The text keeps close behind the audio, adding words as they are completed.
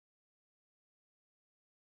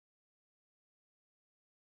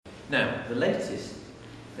Now, the latest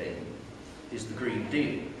thing is the Green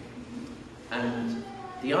Deal. And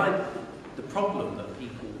the problem that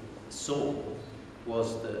people saw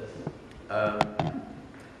was that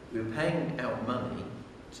we were paying out money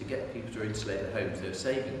to get people to insulate their homes. They were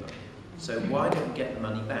saving money. So why don't we get the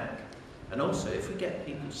money back? And also, if we get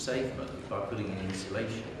people to save money by putting in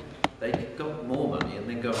insulation, they got more money and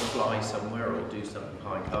then go and fly somewhere or do something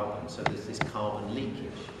high carbon. So there's this carbon leakage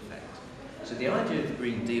effect. So the idea of the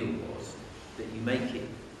Green Deal was that you make it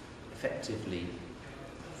effectively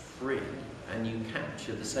free and you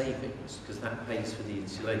capture the savings because that pays for the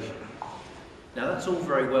insulation. Now that's all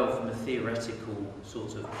very well from a theoretical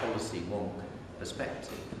sort of policy wonk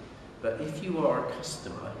perspective, but if you are a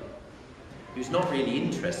customer who's not really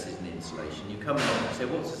interested in insulation, you come along and say,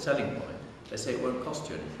 what's the selling point? They say it won't cost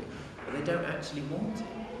you anything, but they don't actually want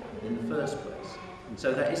it in the first place.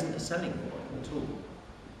 So that isn't a selling point at all.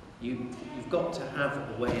 You've got to have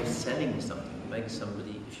a way of selling something that makes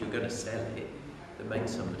somebody, if you're going to sell it, that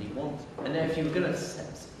makes somebody want it. And now if you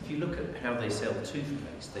look at how they sell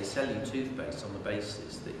toothpaste, they sell you toothpaste on the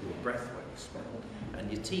basis that your breath won't smell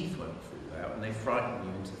and your teeth won't fall out, and they frighten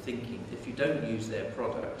you into thinking if you don't use their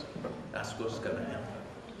product, that's what's going to happen.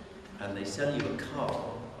 And they sell you a car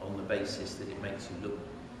on the basis that it makes you look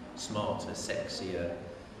smarter, sexier,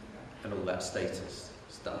 and all that status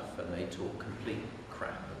stuff, and they talk complete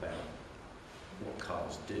crap about what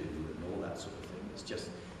cars do and all that sort of thing. It's just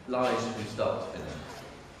lies from start to finish.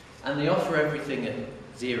 And they offer everything at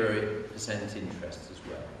 0% interest as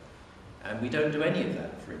well. And we don't do any of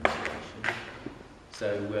that for insulation.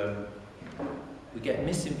 So we get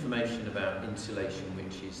misinformation about insulation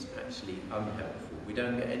which is actually unhelpful. We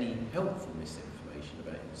don't get any helpful misinformation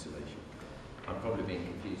about insulation. I'm probably being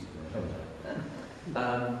confused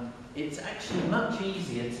now. It's actually much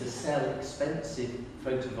easier to sell expensive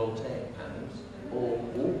photovoltaic panels or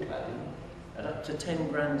wall cladding at up to 10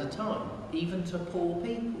 grand a time, even to poor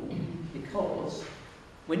people, because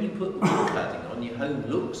when you put the wall cladding on, your home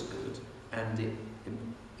looks good and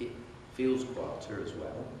it feels quieter as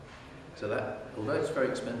well. So that, although it's very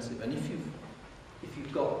expensive, and if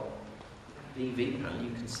you've got PV panel,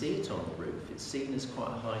 you can see it on the roof. It's seen as quite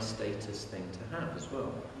a high status thing to have as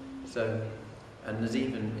well. So, and there's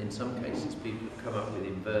even, in some cases, people have come up with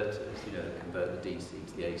inverters, you know, that convert the DC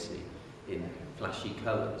to the AC in flashy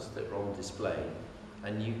colours that are on display.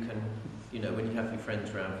 And you can, you know, when you have your friends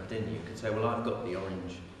around for dinner, you can say, well, I've got the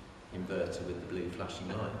orange inverter with the blue flashing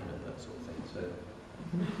light, you know, that sort of thing.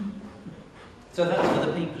 So that's for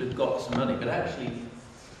the people who've got some money. But actually,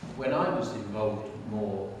 when I was involved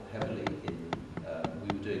more heavily in,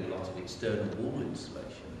 we were doing a lot of external wall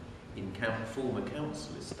insulation in former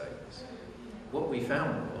council estates. What we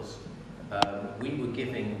found was we were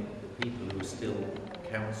giving the people who were still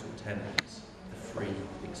council tenants the free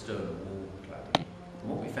external wall cladding. And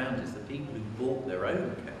what we found is the people who bought their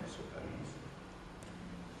own council homes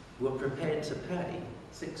were prepared to pay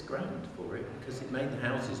 6 grand for it because it made the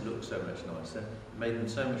houses look so much nicer, it made them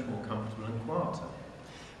so much more comfortable and quieter.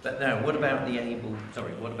 But now, what about the people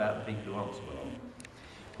who aren't so well?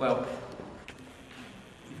 Well,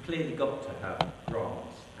 you've clearly got to have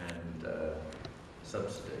grants and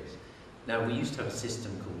subsidies. Now, we used to have a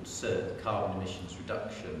system called CERT, Carbon Emissions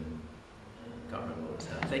Reduction. I can't remember what it's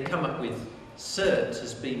now. They come up with CERT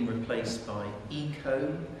has been replaced by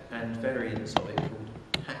ECO and variants of it called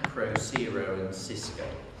HACRO, CERO and Cisco.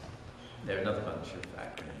 They're another bunch of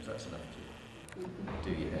acronyms, that's enough to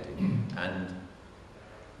do your head in. And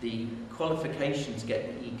the qualifications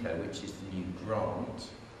get ECO, which is the new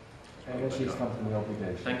grant. Energy company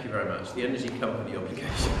obligation. Thank you very much. The energy company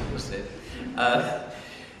obligation was it.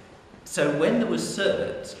 So when there was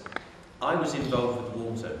CERT, I was involved with the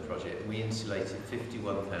Warm Zone project and we insulated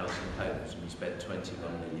 51,000 homes and we spent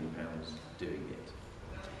 £21 million doing it.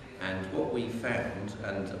 And what we found,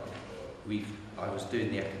 and I was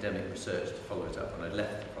doing the academic research to follow it up, and I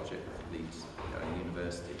left the project with Leeds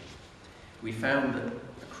University. We found that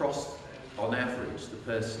across, on average, the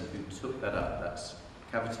person who took that up, that's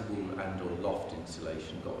cavity wall and or loft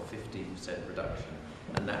insulation, got a 15% reduction.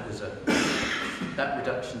 And that was that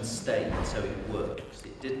reduction stayed, so it works.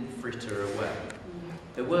 It didn't fritter away.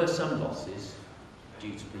 There were some losses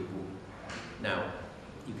due to people. Now,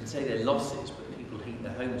 you can say they're losses, but people heat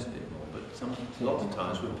their homes a bit more. But a lot of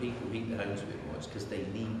times when people heat their homes a bit more, it's because they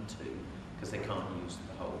need to, because they can't use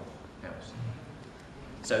the whole house.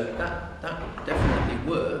 So that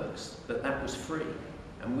definitely works, but that was free.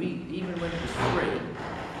 And we, even when it was free,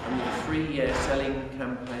 and with a 3-year selling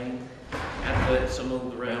campaign, adverts on all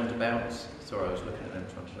the roundabouts. Sorry, I was looking at them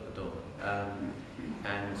trying to shut the door.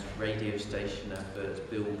 And radio station adverts,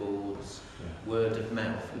 billboards, word of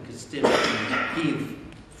mouth. We could still give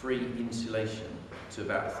free insulation to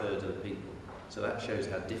about a third of the people. So that shows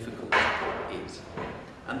how difficult it is.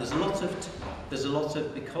 And there's a lot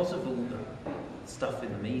of, because of all the stuff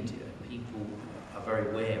in the media, people are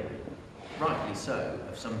very wary, rightly so,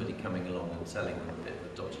 of somebody coming along and selling them a bit of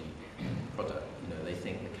a dodgy product. You know, they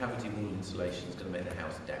think the cavity wall insulation is going to make the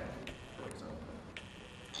house damp, for example.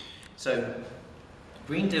 So,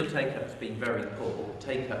 Green Deal take-up's been very poor.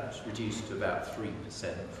 Take-up's reduced to about 3%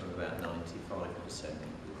 from about 95% with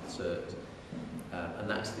CERT. And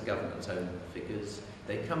that's the government's own figures.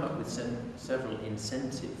 They come up with several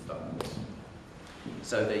incentive funds.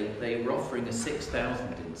 So they were offering a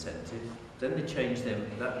 6,000 incentive, then they changed them,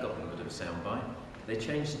 that got them a bit of a soundbite, they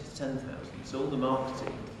changed it to 10,000. So all the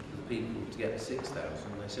marketing for the people to get the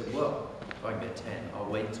 6,000, they said, well, if I can get 10, I'll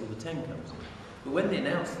wait till the 10 comes in. But when they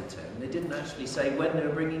announced the 10, they didn't actually say when they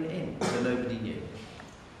were bringing it in, so nobody knew.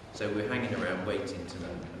 So we're hanging around waiting to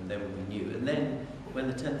know, and then we knew. And then when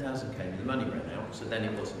the 10,000 came, the money ran out, so then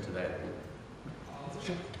it wasn't available.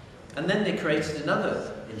 And then they created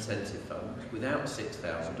another incentive fund without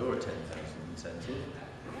 6,000 or a 10,000 incentive,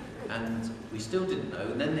 and we still didn't know.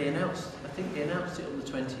 And then they announced, I think they announced it on the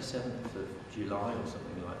 27th of July or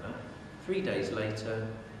something like that. 3 days later,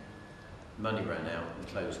 money ran out and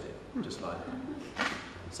closed it, just like that.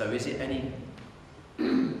 So is it any?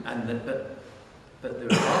 But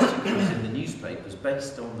there are articles in the newspapers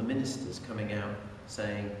based on the ministers coming out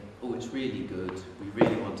saying, oh, it's really good, we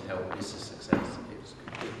really want to help, it's a success. It was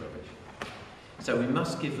complete rubbish. So we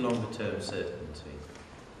must give longer term certainty.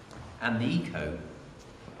 And the eco,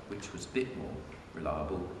 which was a bit more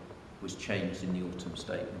reliable, was changed in the autumn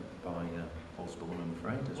statement by Osborne, I'm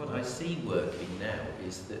afraid. What I see working now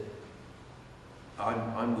is that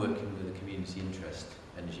I'm working with a community interest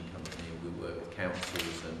energy company. We work with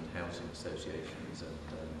councils and housing associations and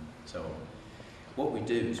so on. What we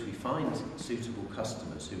do is we find suitable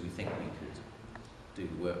customers who we think we could do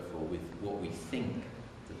the work for with what we think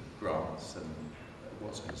the grants and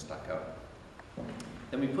what's going to stack up.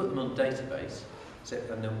 Then we put them on a database, so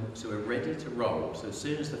we're ready to roll. So as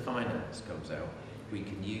soon as the finance comes out, we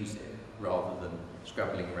can use it rather than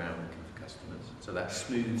scrabbling around looking for customers. So that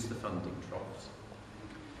smooths the funding troughs.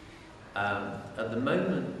 At the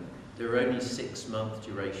moment, there are only 6-month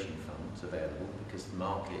duration funds available because the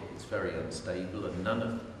market is very unstable and none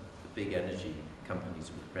of the big energy companies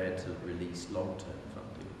are prepared to release long-term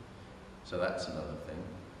funding. So that's another thing.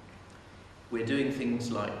 We're doing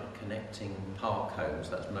things like connecting park homes,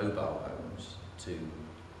 that's mobile homes, to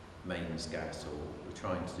mains gas, or we're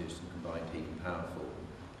trying to do some combined heat and power for them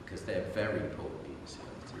because they're very poorly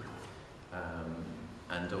insulated.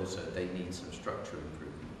 And also they need some structural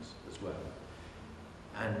improvements as well.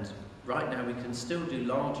 And right now we can still do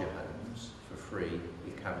larger homes for free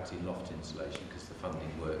with cavity and loft insulation because the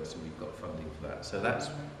funding works and we've got funding for that. So that's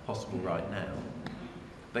possible right now.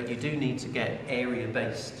 But you do need to get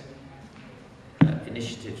area-based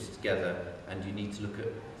initiatives together, and you need to look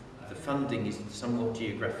at the funding is somewhat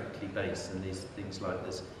geographically based, and there's things like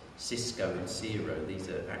there's Cisco and Zero, these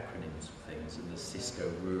are acronyms for things, and there's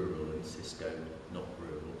Cisco Rural and Cisco Not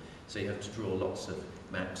Rural. So you have to draw lots of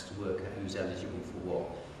maps to work out who's eligible for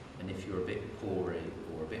what, and if you're a bit poorer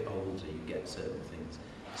or a bit older, you get certain things.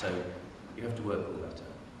 So you have to work all that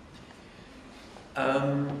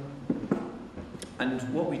out. And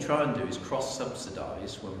what we try and do is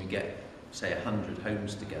cross-subsidise when we get, say, 100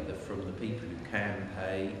 homes together from the people who can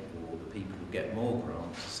pay or the people who get more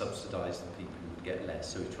grants to subsidise the people who would get less.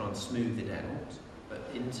 So we try and smooth it out. But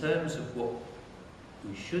in terms of what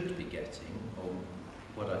we should be getting, or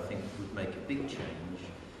what I think would make a big change,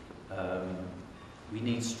 we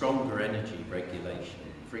need stronger energy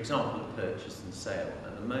regulation. For example, at purchase and sale.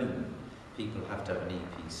 At the moment, people have to have an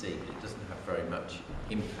EPC, but it doesn't have very much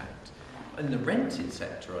impact. In the rented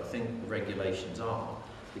sector, I think the regulations are,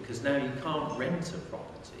 because now you can't rent a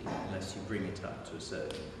property unless you bring it up to a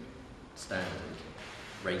certain standard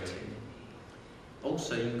rating.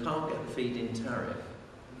 Also, you can't get the feed-in tariff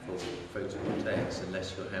for photovoltaics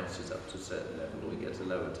unless your house is up to a certain level or you get a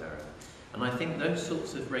lower tariff. And I think those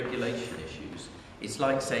sorts of regulation issues, it's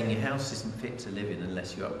like saying your house isn't fit to live in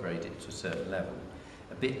unless you upgrade it to a certain level.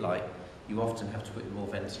 A bit like you often have to put more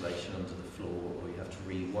ventilation under the floor or you have to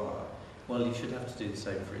rewire. Well, you should have to do the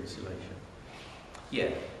same for insulation.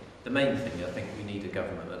 Yeah, the main thing, I think we need a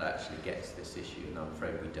government that actually gets this issue, and I'm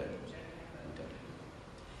afraid we don't.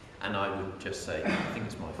 And I would just say, I think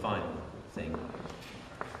it's my final thing,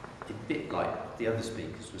 a bit like the other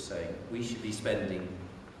speakers were saying, we should be spending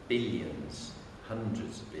billions,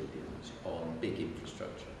 hundreds of billions on big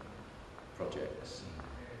infrastructure projects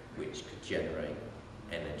which could generate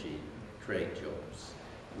energy, create jobs.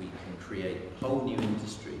 We can create whole new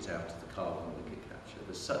industries out of the carbon we could capture.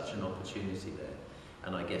 There's such an opportunity there.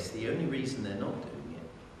 And I guess the only reason they're not doing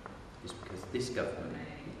it is because this government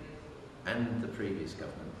and the previous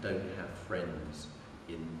government don't have friends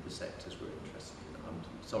in the sectors we're interested in. I'm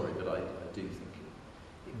sorry, but I do think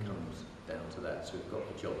it comes down to that. So we've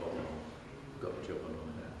got the job on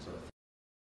our hands, I think.